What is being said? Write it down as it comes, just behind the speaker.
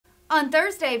On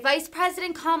Thursday, Vice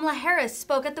President Kamala Harris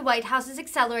spoke at the White House's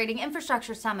Accelerating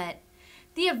Infrastructure Summit.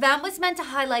 The event was meant to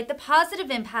highlight the positive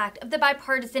impact of the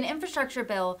bipartisan infrastructure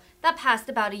bill that passed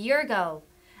about a year ago.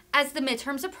 As the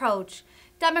midterms approach,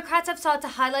 Democrats have sought to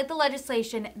highlight the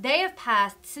legislation they have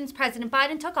passed since President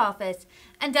Biden took office,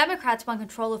 and Democrats won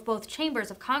control of both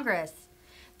chambers of Congress.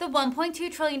 The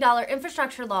 $1.2 trillion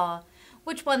infrastructure law,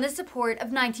 which won the support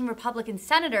of 19 Republican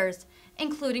senators,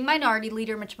 including Minority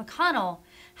Leader Mitch McConnell,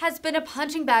 has been a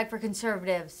punching bag for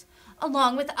conservatives,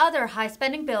 along with other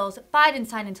high-spending bills Biden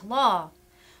signed into law.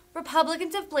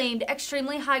 Republicans have blamed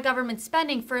extremely high government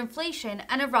spending for inflation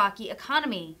and a rocky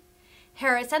economy.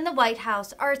 Harris and the White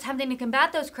House are attempting to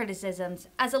combat those criticisms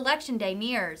as Election Day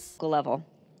nears. Level.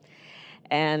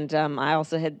 And I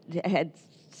also had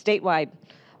statewide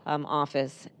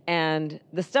office. And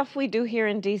the stuff we do here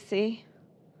in D.C.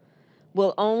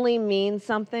 will only mean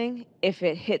something if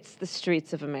it hits the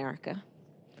streets of America.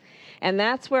 And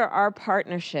that's where our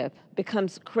partnership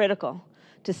becomes critical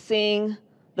to seeing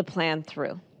the plan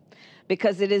through.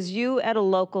 Because it is you at a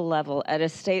local level, at a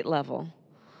state level,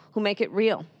 who make it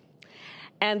real.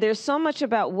 And there's so much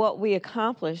about what we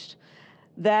accomplished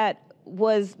that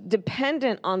was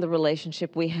dependent on the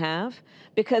relationship we have,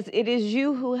 because it is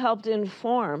you who helped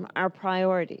inform our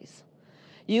priorities.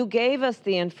 You gave us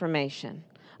the information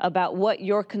about what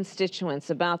your constituents,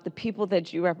 about the people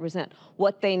that you represent,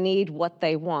 what they need, what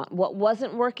they want, what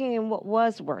wasn't working and what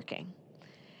was working.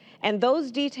 And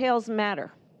those details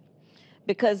matter.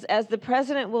 Because as the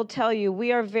president will tell you,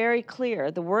 we are very clear.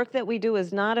 The work that we do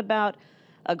is not about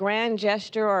a grand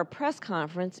gesture or a press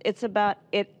conference. It's about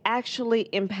it actually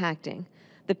impacting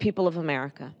the people of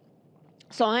America.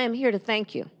 So I am here to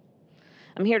thank you.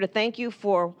 I'm here to thank you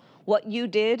for what you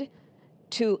did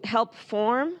to help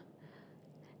form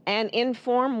and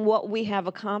inform what we have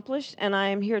accomplished. And I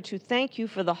am here to thank you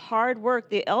for the hard work,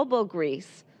 the elbow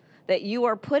grease that you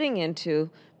are putting into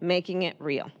making it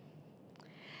real.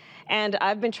 And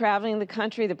I've been traveling the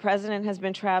country, the president has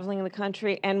been traveling the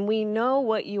country, and we know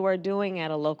what you are doing at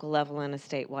a local level and a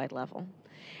statewide level.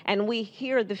 And we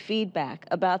hear the feedback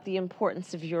about the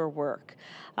importance of your work.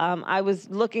 I was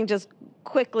looking just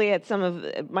quickly at some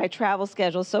of my travel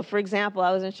schedules. So for example,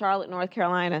 I was in Charlotte, North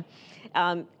Carolina,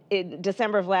 in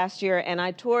December of last year, and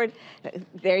I toured,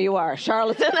 there you are,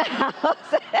 Charlotte's in the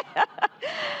house,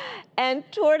 and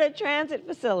toured a transit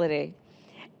facility.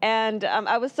 And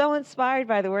I was so inspired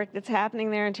by the work that's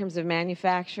happening there in terms of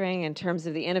manufacturing, in terms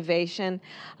of the innovation,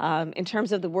 in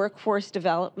terms of the workforce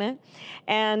development.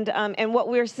 And what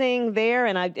we're seeing there,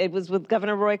 and it was with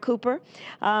Governor Roy Cooper,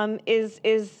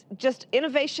 is just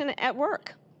innovation at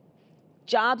work.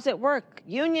 Jobs at work,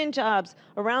 union jobs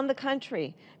around the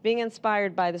country being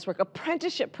inspired by this work.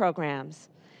 Apprenticeship programs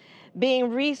being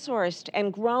resourced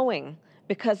and growing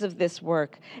because of this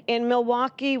work. In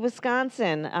Milwaukee,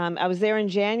 Wisconsin, I was there in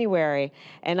January,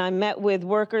 and I met with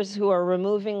workers who are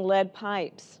removing lead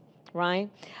pipes, right,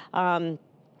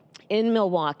 in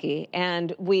Milwaukee.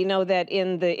 And we know that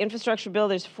in the infrastructure bill,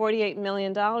 there's $48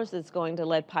 million that's going to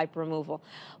lead pipe removal.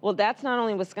 Well, that's not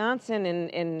only Wisconsin.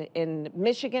 In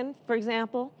Michigan, for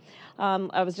example,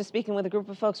 I was just speaking with a group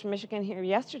of folks from Michigan here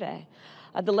yesterday.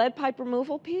 The lead pipe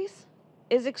removal piece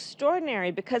is extraordinary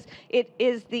because it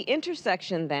is the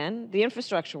intersection then, the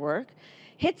infrastructure work,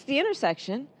 hits the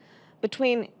intersection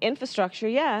between infrastructure,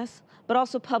 yes, but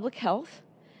also public health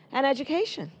and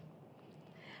education.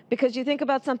 Because you think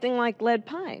about something like lead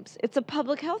pipes, it's a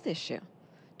public health issue.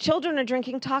 Children are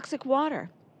drinking toxic water,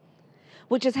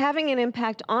 which is having an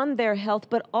impact on their health,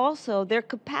 but also their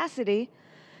capacity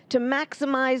to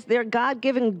maximize their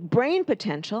God-given brain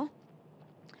potential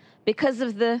because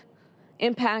of the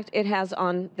impact it has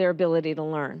on their ability to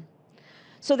learn.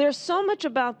 So there's so much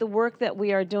about the work that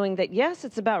we are doing that, yes,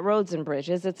 it's about roads and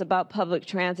bridges, it's about public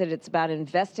transit, it's about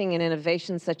investing in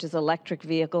innovations such as electric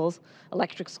vehicles,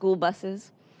 electric school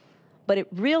buses, but it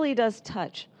really does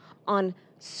touch on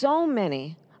so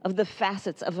many of the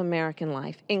facets of American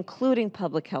life, including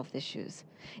public health issues,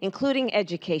 including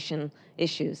education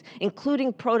issues,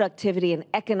 including productivity and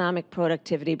economic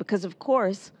productivity, because of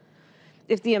course,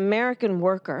 if the American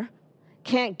worker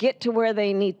can't get to where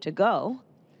they need to go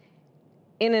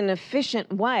in an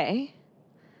efficient way,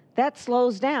 that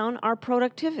slows down our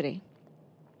productivity.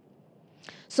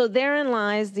 So therein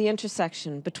lies the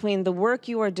intersection between the work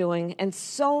you are doing and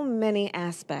so many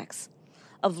aspects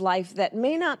of life that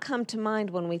may not come to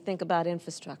mind when we think about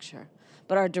infrastructure,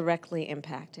 but are directly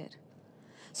impacted.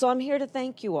 So I'm here to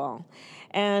thank you all.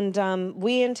 And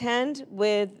we intend,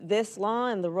 with this law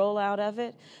and the rollout of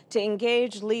it, to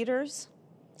engage leaders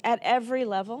at every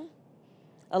level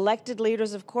Elected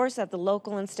leaders, of course, at the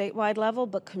local and statewide level,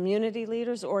 but community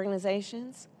leaders,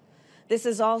 organizations. This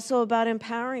is also about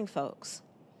empowering folks,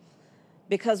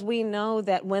 because we know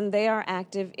that when they are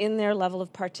active in their level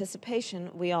of participation,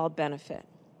 we all benefit.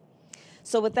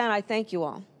 So with that, I thank you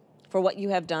all for what you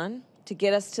have done to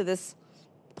get us to this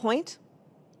point,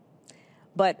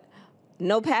 but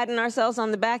no patting ourselves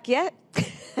on the back yet.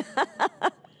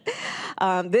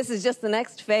 This is just the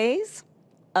next phase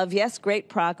of, yes, great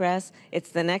progress. It's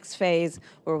the next phase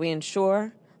where we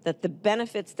ensure that the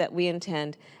benefits that we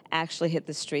intend actually hit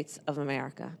the streets of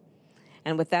America.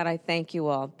 And with that, I thank you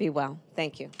all. Be well.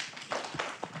 Thank you.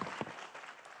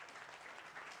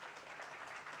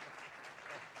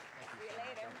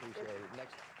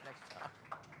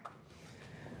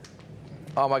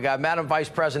 Oh, my God. Madam Vice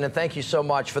President, thank you so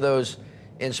much for those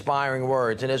inspiring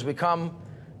words. And as we come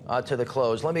to the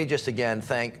close, let me just again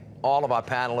thank all of our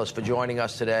panelists for joining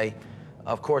us today.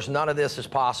 Of course, none of this is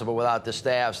possible without the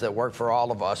staffs that work for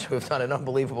all of us who have done an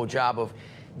unbelievable job of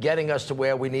getting us to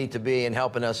where we need to be and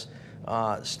helping us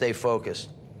stay focused.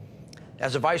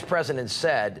 As the Vice President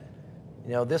said,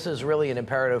 you know, this is really an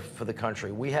imperative for the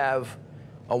country. We have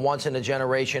a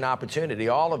once-in-a-generation opportunity.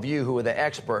 All of you who are the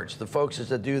experts, the folks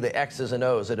that do the X's and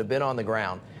O's, that have been on the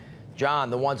ground, John,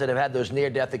 the ones that have had those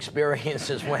near-death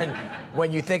experiences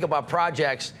when you think about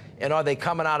projects and are they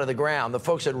coming out of the ground, the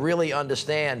folks that really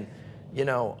understand, you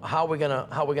know, how we're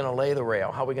gonna lay the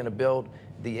rail, how we're gonna build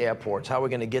the airports, how we're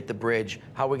gonna get the bridge,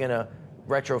 how we're gonna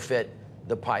retrofit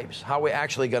the pipes, how we're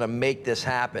actually gonna make this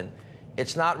happen.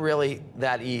 It's not really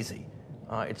that easy.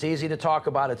 It's easy to talk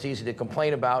about, it's easy to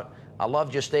complain about. I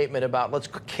loved your statement about let's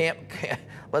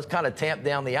kind of tamp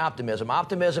down the optimism.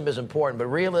 Optimism is important, but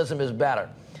realism is better.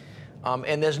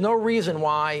 And there's no reason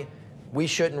why we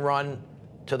shouldn't run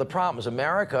to the problems.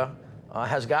 America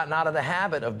has gotten out of the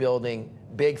habit of building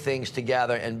big things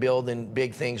together and building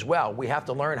big things well. We have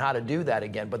to learn how to do that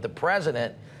again. But the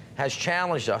president has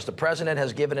challenged us. The president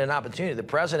has given an opportunity. The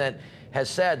president has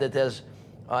said that there's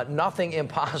nothing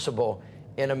impossible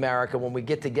in America when we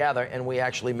get together and we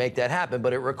actually make that happen.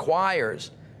 But it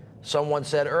requires, someone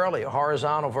said earlier,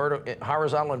 horizontal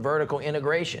and vertical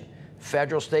integration,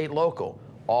 federal, state, local,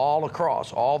 all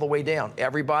across, all the way down,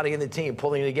 everybody in the team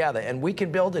pulling together. And we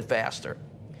can build it faster.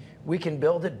 We can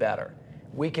build it better.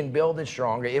 We can build it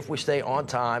stronger if we stay on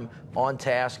time, on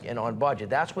task, and on budget.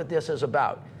 That's what this is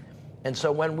about. And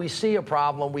so when we see a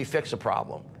problem, we fix a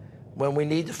problem. When we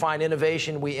need to find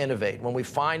innovation, we innovate. When we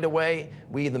find a way,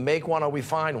 we either make one or we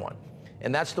find one.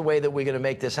 And that's the way that we're going to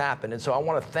make this happen. And so I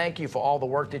want to thank you for all the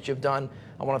work that you've done.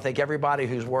 I want to thank everybody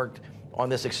who's worked on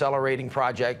this accelerating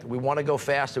project. We want to go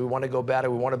faster. We want to go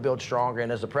better. We want to build stronger.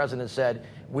 And as the president said,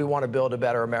 we want to build a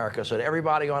better America. So to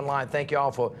everybody online, thank you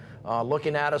all for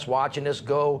looking at us, watching this.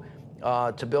 Go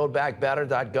to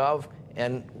buildbackbetter.gov,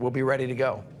 and we'll be ready to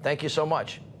go. Thank you so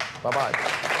much.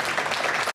 Bye-bye.